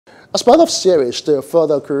As part of series to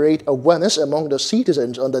further create awareness among the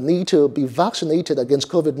citizens on the need to be vaccinated against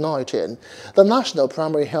COVID-19, the National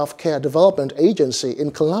Primary Healthcare Development Agency,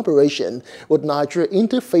 in collaboration with Nigeria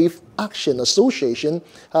Interfaith Action Association,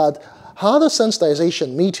 had a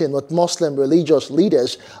sensitization meeting with Muslim religious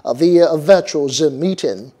leaders via a virtual Zoom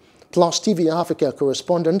meeting. Plus TV Africa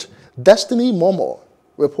correspondent Destiny Momoh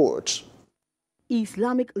reports.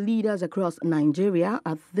 Islamic leaders across Nigeria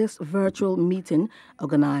at this virtual meeting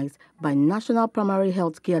organized by National Primary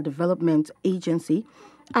Healthcare Development Agency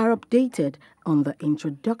are updated on the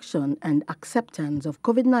introduction and acceptance of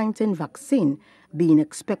COVID-19 vaccine being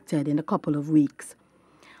expected in a couple of weeks.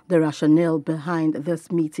 The rationale behind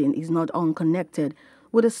this meeting is not unconnected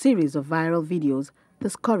with a series of viral videos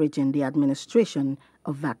discouraging the administration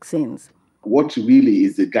of vaccines. What really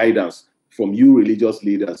is the guidance from you religious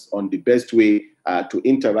leaders on the best way to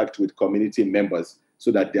interact with community members so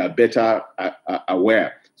that they are better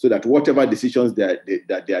aware, so that whatever decisions that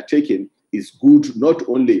they are taking is good not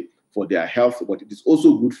only for their health, but it is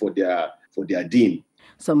also good for their deen.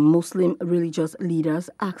 Some Muslim religious leaders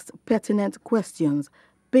asked pertinent questions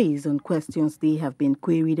based on questions they have been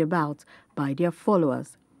queried about by their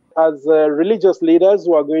followers. As religious leaders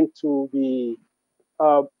who are going to be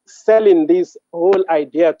selling this whole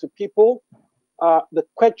idea to people, the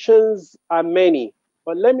questions are many,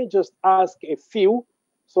 but let me just ask a few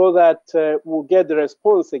so that we'll get the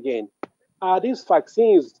response again. Are these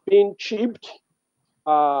vaccines being chipped?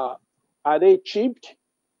 Are they chipped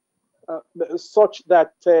such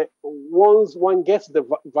that once one gets the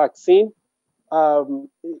vaccine,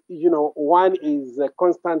 one is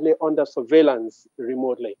constantly under surveillance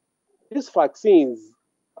remotely? These vaccines,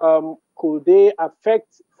 could they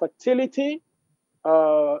affect fertility,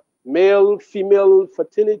 male, female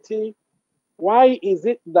fertility? Why is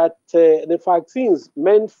it that the vaccines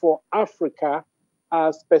meant for Africa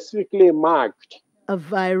are specifically marked? A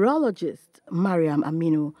virologist, Mariam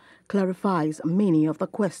Aminu, clarifies many of the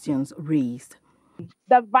questions raised.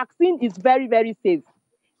 The vaccine is very, very safe.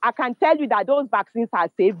 I can tell you that those vaccines are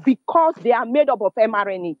safe because they are made up of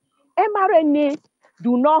mRNA. mRNA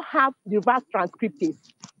do not have reverse transcriptase.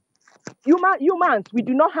 Humans, we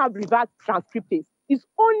do not have reverse transcriptase. It's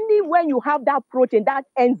only when you have that protein, that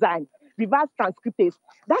enzyme, reverse transcriptase,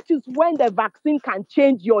 that is when the vaccine can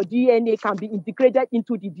change your DNA, can be integrated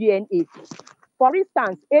into the DNA. For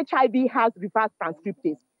instance, HIV has reverse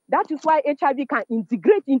transcriptase. That is why HIV can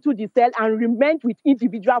integrate into the cell and remain with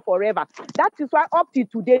individual forever. That is why up to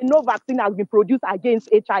today, no vaccine has been produced against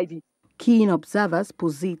HIV. Keen observers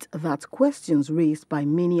posit that questions raised by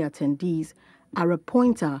many attendees are a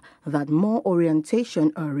pointer that more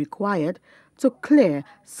orientation are required to clear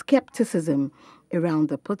skepticism around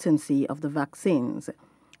the potency of the vaccines.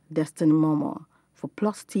 Destiny Momoh for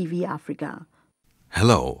Plus TV Africa.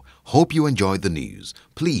 Hello, hope you enjoyed the news.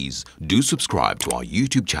 Please do subscribe to our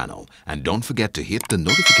YouTube channel and don't forget to hit the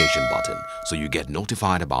notification button so you get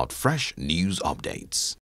notified about fresh news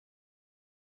updates.